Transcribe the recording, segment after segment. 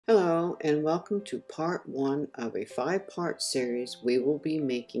Hello and welcome to part 1 of a 5-part series. We will be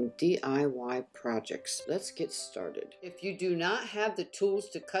making DIY projects. Let's get started. If you do not have the tools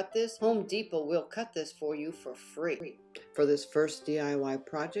to cut this, Home Depot will cut this for you for free. For this first DIY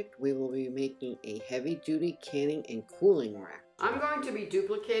project, we will be making a heavy-duty canning and cooling rack. I'm going to be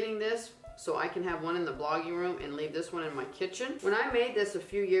duplicating this so I can have one in the vlogging room and leave this one in my kitchen. When I made this a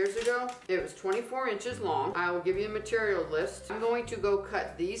few years ago, it was 24 inches long. I will give you a material list. I'm going to go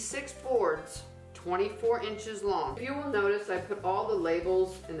cut these 6 boards 24 inches long. If you will notice, I put all the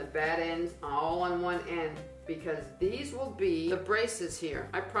labels and the bad ends all on one end because these will be the braces here.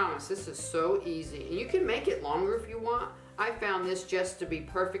 I promise, this is so easy. And you can make it longer if you want. I found this just to be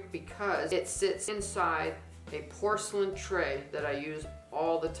perfect because it sits inside a porcelain tray that I use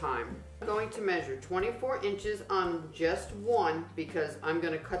all the time. I'm going to measure 24 inches on just one because I'm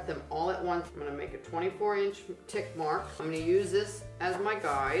going to cut them all at once. I'm going to make a 24-inch tick mark. I'm going to use this as my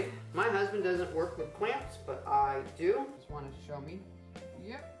guide. My husband doesn't work with clamps, but I do. Just want to show me.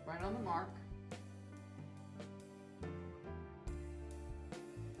 Yep, right on the mark.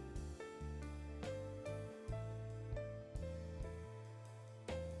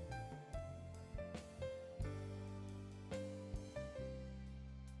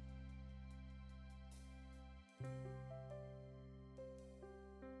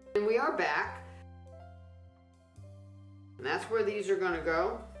 And we are back, and that's where these are going to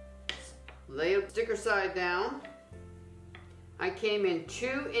go. Lay a sticker side down. I came in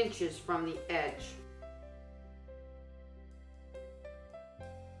 2 inches from the edge.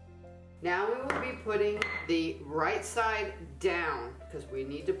 Now we will be putting the right side down because we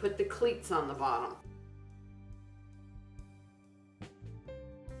need to put the cleats on the bottom.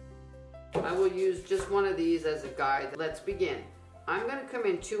 I will use just one of these as a guide. Let's begin. I'm going to come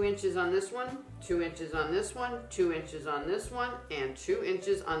in 2 inches on this one, 2 inches on this one, 2 inches on this one, and 2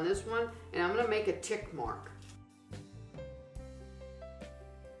 inches on this one, and I'm going to make a tick mark.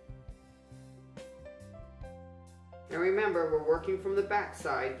 And remember, we're working from the back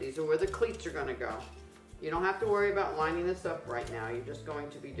side. These are where the cleats are going to go. You don't have to worry about lining this up right now. You're just going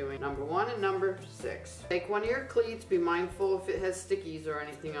to be doing number 1 and number 6. Take one of your cleats. Be mindful if it has stickies or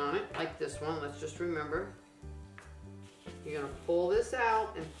anything on it, like this one. Let's just remember. You're going to pull this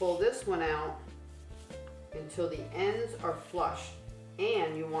out and pull this one out until the ends are flush,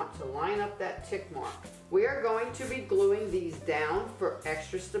 and you want to line up that tick mark. We are going to be gluing these down for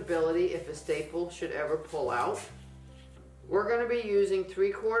extra stability if a staple should ever pull out. We're going to be using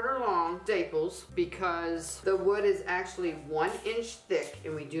 3/4 long staples because the wood is actually 1 inch thick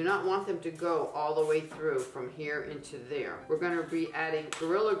and we do not want them to go all the way through from here into there. We're going to be adding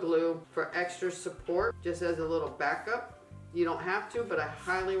Gorilla Glue for extra support, just as a little backup. You don't have to, but I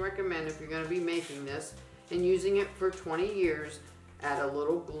highly recommend if you're going to be making this and using it for 20 years, add a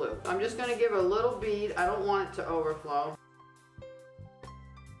little glue. I'm just going to give a little bead. I don't want it to overflow.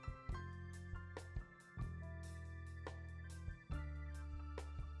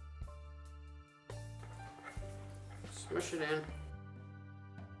 Smush it in.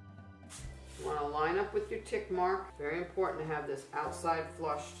 You want to line up with your tick mark. Very important to have this outside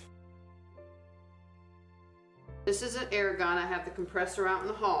flushed. This is an air gun. I have the compressor out in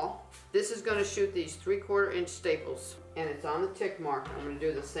the hall. This is going to shoot these 3/4 inch staples, and it's on the tick mark. I'm going to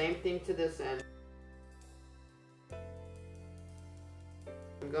do the same thing to this end.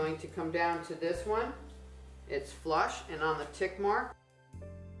 I'm going to come down to this one. It's flush and on the tick mark.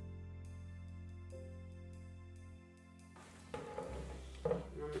 I'm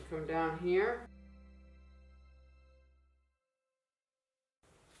going to come down here.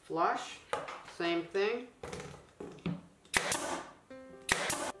 Flush, same thing.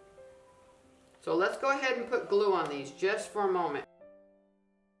 So let's go ahead and put glue on these just for a moment.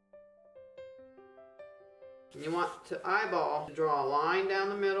 You want to eyeball, to draw a line down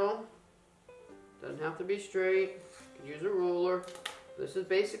the middle. Doesn't have to be straight. You can use a ruler. This is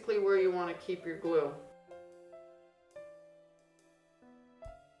basically where you want to keep your glue.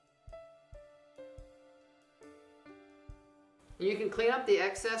 You can clean up the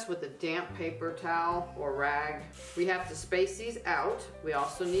excess with a damp paper towel or rag. We have to space these out. We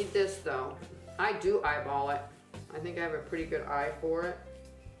also need this though. I do eyeball it. I think I have a pretty good eye for it.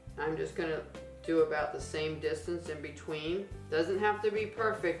 I'm just going to do about the same distance in between. Doesn't have to be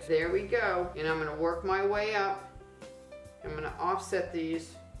perfect. There we go. And I'm going to work my way up. I'm going to offset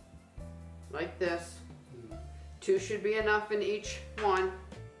these like this. 2 should be enough in each one.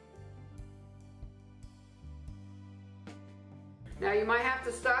 Now you might have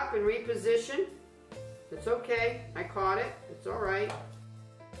to stop and reposition. It's okay. I caught it. It's all right.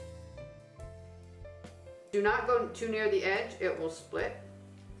 Do not go too near the edge, it will split.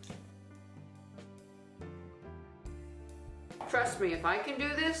 Trust me, if I can do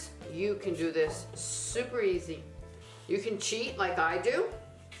this, you can do this super easy. You can cheat like I do.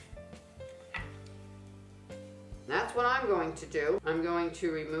 That's what I'm going to do. I'm going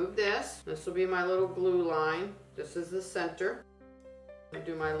to remove this. This will be my little glue line. This is the center. I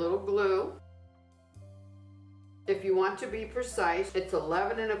do my little glue. If you want to be precise, it's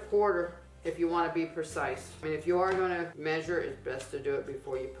 11 1/4 if you want to be precise. I mean, if you are going to measure, it's best to do it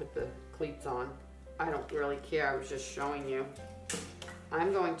before you put the cleats on. I don't really care, I was just showing you.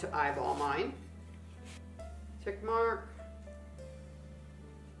 I'm going to eyeball mine. Tick mark.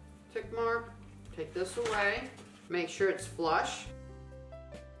 Tick mark. Take this away. Make sure it's flush.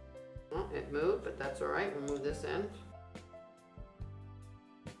 Well, it moved, but that's all right. We'll move this end.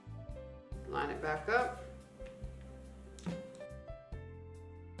 Line it back up.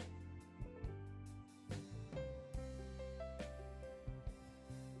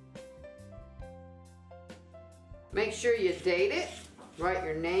 Make sure you date it. Write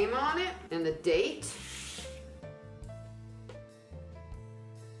your name on it and the date.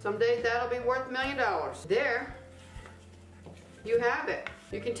 Someday that'll be worth $1 million. There, you have it.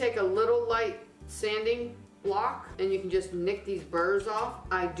 You can take a little light sanding block and you can just nick these burrs off.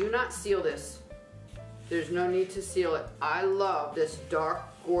 I do not seal this. There's no need to seal it. I love this dark,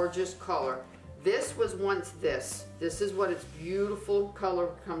 gorgeous color. This was once this. This is what its beautiful color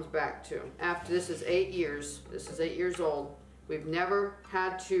comes back to. After this is 8 years. This is 8 years old. We've never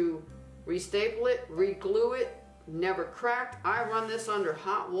had to restaple it, re-glue it, never cracked. I run this under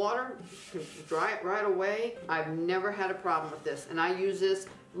hot water, can dry it right away. I've never had a problem with this, and I use this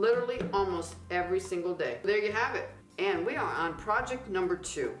literally almost every single day. There you have it. And we are on project number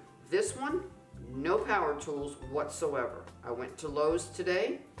 2. This one, no power tools whatsoever. I went to Lowe's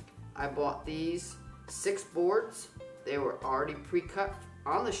today. I bought these 6 boards. They were already pre-cut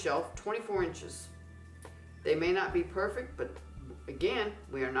on the shelf, 24 inches. They may not be perfect, but again,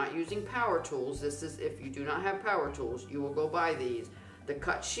 we are not using power tools. This is if you do not have power tools, you will go buy these. The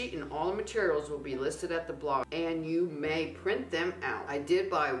cut sheet and all the materials will be listed at the blog, and you may print them out. I did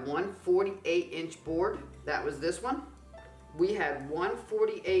buy one 48-inch board. That was this one. We had one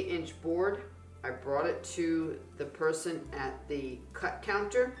 48-inch board. I brought it to the person at the cut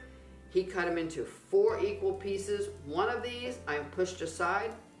counter. He cut them into 4 equal pieces. One of these I pushed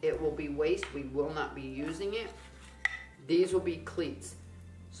aside. It will be waste. We will not be using it. These will be cleats.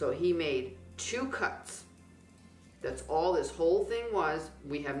 So he made 2 cuts. That's all this whole thing was.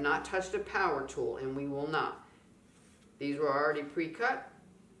 We have not touched a power tool, and we will not. These were already pre-cut.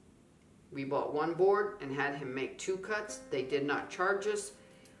 We bought 1 board and had him make 2 cuts. They did not charge us,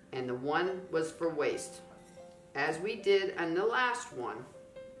 and the one was for waste. As we did on the last one,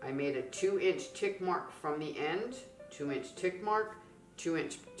 I made a 2-inch tick mark from the end, 2-inch tick mark,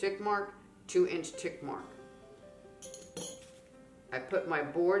 2-inch tick mark, 2-inch tick mark. I put my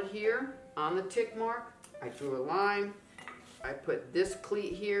board here on the tick mark. I drew a line. I put this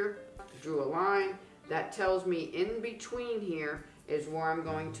cleat here, drew a line. That tells me in between here is where I'm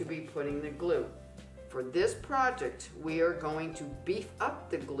going to be putting the glue. For this project, we are going to beef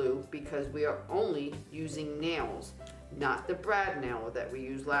up the glue because we are only using nails, not the brad nail that we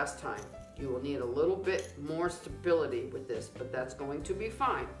used last time. You will need a little bit more stability with this, but that's going to be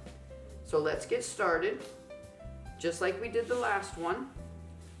fine. So let's get started. Just like we did the last one,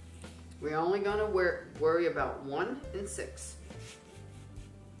 we're only going to worry about 1 and 6.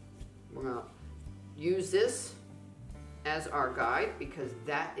 We're going to use this as our guide because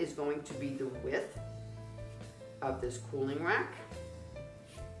that is going to be the width of this cooling rack.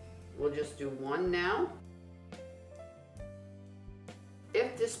 We'll just do 1 now.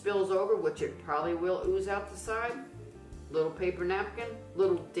 If this spills over, which it probably will ooze out the side, little paper napkin,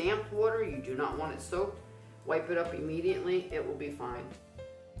 little damp water, you do not want it soaked. Wipe it up immediately, it will be fine.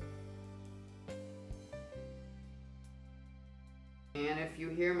 And if you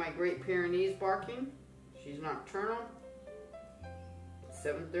hear my Great Pyrenees barking, she's nocturnal. It's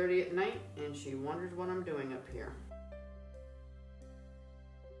 7:30 at night and she wonders what I'm doing up here.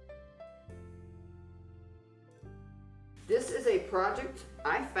 This is a project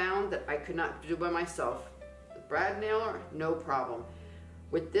I found that I could not do by myself. The brad nailer, no problem.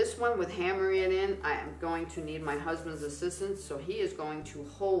 With this one, with hammering it in, I am going to need my husband's assistance, so he is going to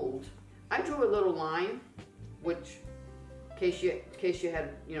hold. I drew a little line, which, in case you had,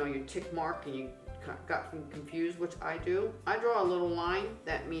 your tick mark and you got confused, which I do. I draw a little line.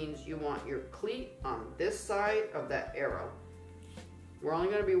 That means you want your cleat on this side of that arrow. We're only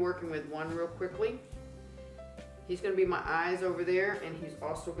going to be working with one real quickly. He's going to be my eyes over there, and he's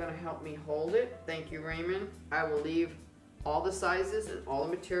also going to help me hold it. Thank you, Raymond. I will leave all the sizes and all the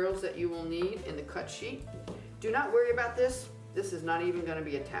materials that you will need in the cut sheet. Do not worry about this. This is not even going to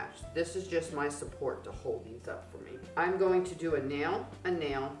be attached. This is just my support to hold these up for me. I'm going to do a nail, and a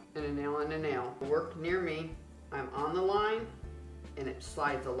nail, and a nail. Work near me. I'm on the line, and it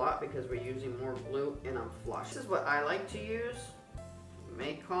slides a lot because we're using more glue, and I'm flush. This is what I like to use. You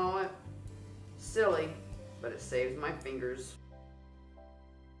may call it silly, but it saves my fingers.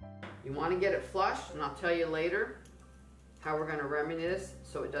 You want to get it flush, and I'll tell you later how we're going to remedy this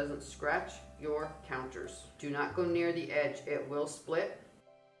so it doesn't scratch your counters. Do not go near the edge, it will split.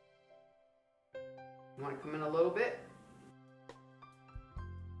 You want to come in a little bit.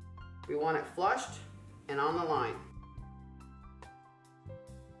 We want it flushed and on the line.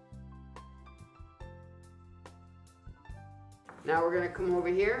 Now we're going to come over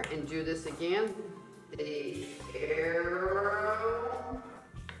here and do this again. The arrow.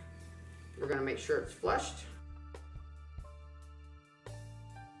 We're going to make sure it's flushed.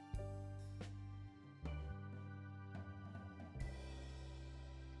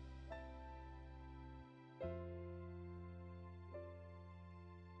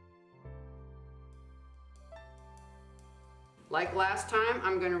 Like last time,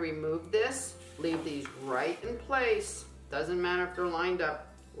 I'm going to remove this, leave these right in place. Doesn't matter if they're lined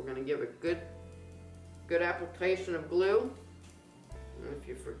up. We're going to give a good application of glue. And if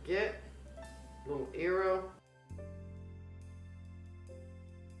you forget, little arrow.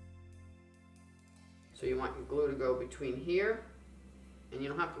 So you want your glue to go between here, and you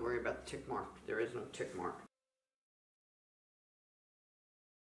don't have to worry about the tick mark. There is no tick mark.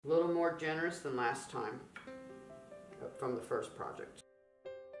 A little more generous than last time from the first project.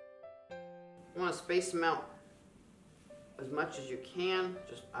 You want to space them out as much as you can.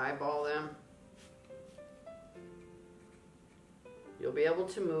 Just eyeball them. You'll be able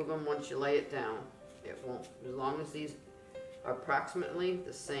to move them once you lay it down. It won't, as long as these are approximately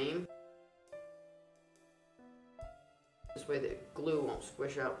the same. This way the glue won't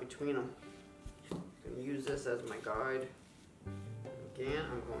squish out between them. I'm going to use this as my guide. Again,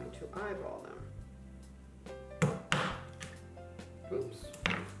 I'm going to eyeball them. Oops.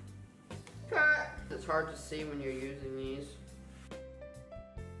 Cut! It's hard to see when you're using these.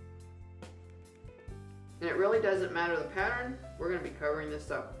 And it really doesn't matter the pattern. We're going to be covering this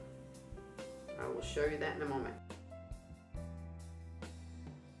up. I will show you that in a moment.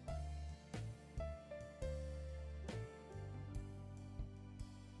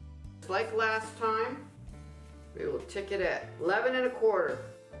 Just like last time, we will tick it at 11 1/4.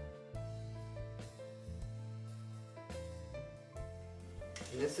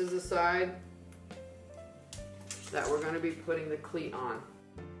 And this is the side that we're going to be putting the cleat on.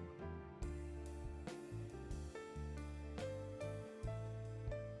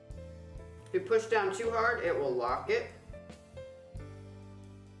 If you push down too hard, it will lock it.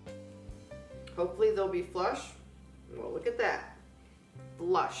 Hopefully they'll be flush. Well, look at that.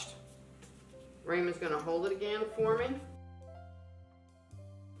 Flushed. Raymond's going to hold it again for me. I'm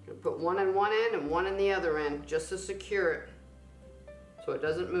going to put one in one end and one in the other end just to secure it so it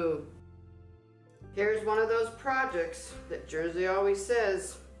doesn't move. Here's one of those projects that Jersey always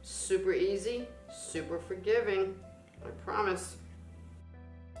says, super easy, super forgiving, I promise.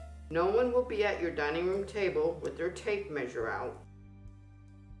 No one will be at your dining room table with their tape measure out.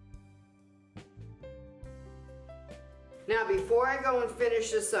 Now before I go and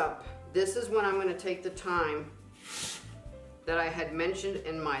finish this up, this is when I'm going to take the time that I had mentioned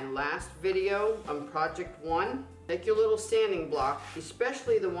in my last video on project 1. Take your little sanding block,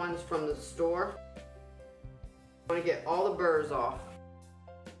 especially the ones from the store. I want to get all the burrs off.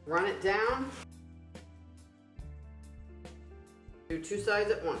 Run it down. Do two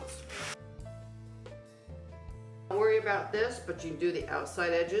sides at once. Don't worry about this, but you can do the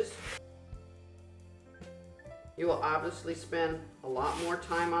outside edges. You will obviously spend a lot more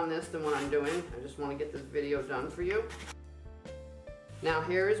time on this than what I'm doing. I just want to get this video done for you. Now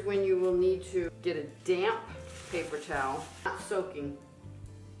here is when you will need to get a damp paper towel, not soaking,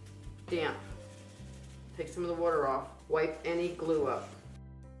 damp. Take some of the water off. Wipe any glue up.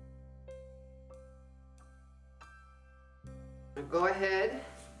 Now go ahead,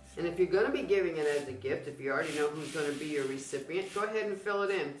 and if you're going to be giving it as a gift, if you already know who's going to be your recipient, go ahead and fill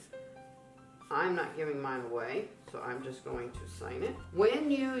it in. I'm not giving mine away, so I'm just going to sign it. When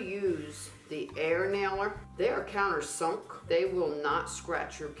you use the air nailer, they are counter sunk. They will not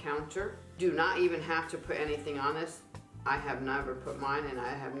scratch your counter. Do not even have to put anything on this. I have never put mine, and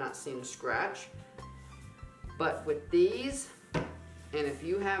I have not seen a scratch. But with these, and if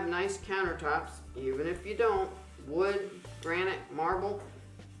you have nice countertops, even if you don't, wood, granite, marble,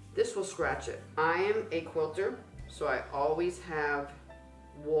 this will scratch it. I am a quilter, so I always have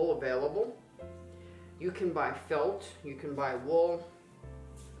wool available. You can buy felt, you can buy wool.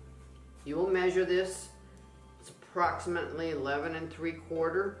 You will measure this. It's approximately 11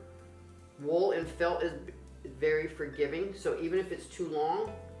 3/4. Wool and felt is very forgiving, so even if it's too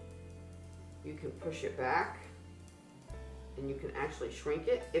long, you can push it back and you can actually shrink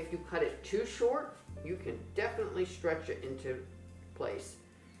it. If you cut it too short, you can definitely stretch it into place.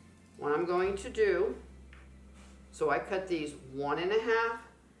 What I'm going to do, so I cut these 1.5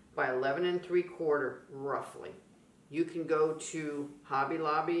 by 11 3/4 roughly. You can go to Hobby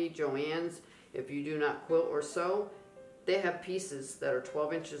Lobby, Joann's. If you do not quilt or sew, they have pieces that are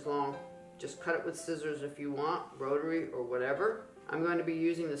 12 inches long. Just cut it with scissors if you want, rotary or whatever. I'm going to be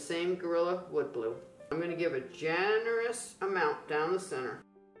using the same Gorilla wood glue. I'm going to give a generous amount down the center.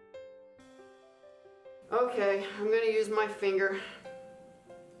 Okay, I'm going to use my finger.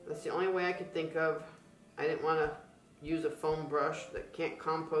 That's the only way I could think of. I didn't want to use a foam brush that can't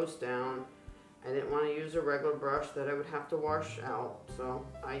compost down. I didn't want to use a regular brush that I would have to wash out, so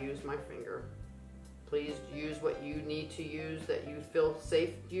I used my finger. Please use what you need to use that you feel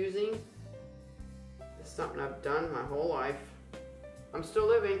safe using. It's something I've done my whole life. I'm still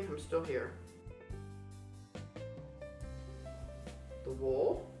living, I'm still here. The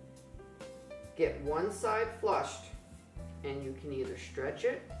wool, get one side flushed, and you can either stretch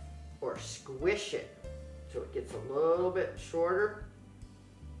it or squish it so it gets a little bit shorter,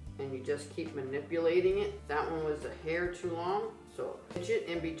 and you just keep manipulating it. That one was a hair too long, so pinch it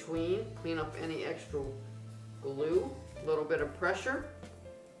in between, clean up any extra glue, a little bit of pressure.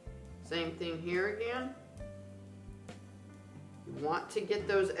 Same thing here again. You want to get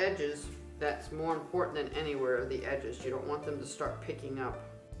those edges. That's more important than anywhere, the edges. You don't want them to start picking up.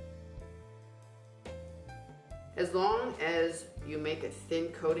 As long as you make a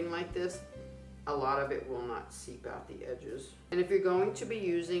thin coating like this, a lot of it will not seep out the edges. And if you're going to be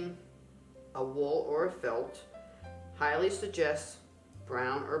using a wool or a felt, highly suggest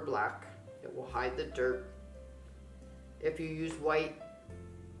brown or black. It will hide the dirt. If you use white,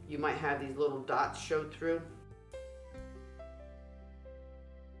 you might have these little dots show through.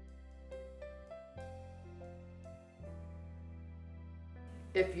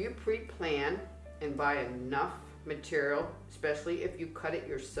 If you pre-plan and buy enough material, especially if you cut it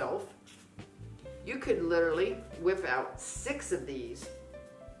yourself, you could literally whip out 6 of these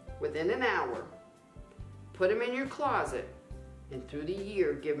within an hour, put them in your closet, and through the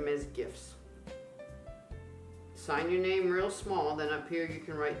year give them as gifts. Sign your name real small, then up here you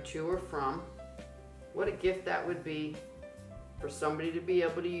can write to or from. What a gift that would be for somebody to be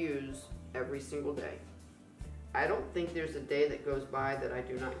able to use every single day. I don't think there's a day that goes by that I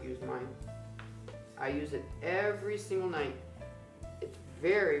do not use mine. I use it every single night. It's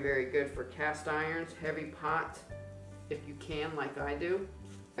very, very good for cast irons, heavy pots, if you can, like I do.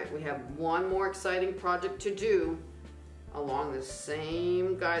 We have one more exciting project to do along the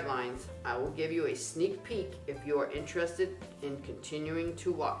same guidelines. I will give you a sneak peek if you are interested in continuing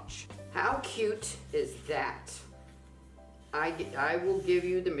to watch. How cute is that? I will give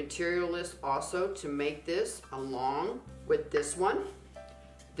you the material list also to make this along with this one.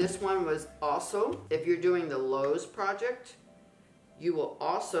 This one was also, if you're doing the Lowe's project, you will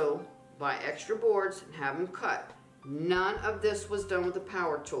also buy extra boards and have them cut. None of this was done with a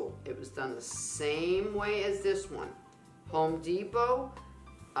power tool. It was done the same way as this one. Home Depot,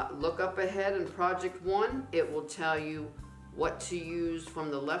 look up ahead in project 1. It will tell you what to use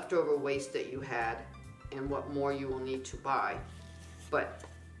from the leftover waste that you had and what more you will need to buy. But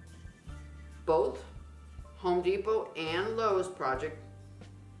both Home Depot and Lowe's project,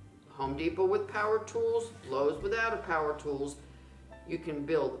 Home Depot with power tools, Lowe's without a power tools, you can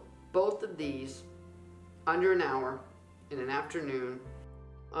build both of these under an hour in an afternoon.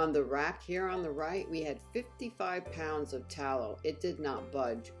 On the rack here on the right, we had 55 pounds of tallow. It did not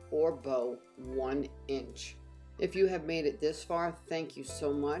budge or bow 1 inch. If you have made it this far, thank you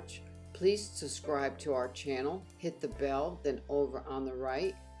so much. Please subscribe to our channel, hit the bell, then over on the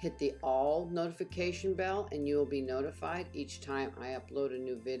right, hit the all notification bell, and you will be notified each time I upload a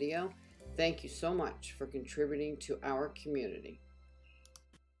new video. Thank you so much for contributing to our community.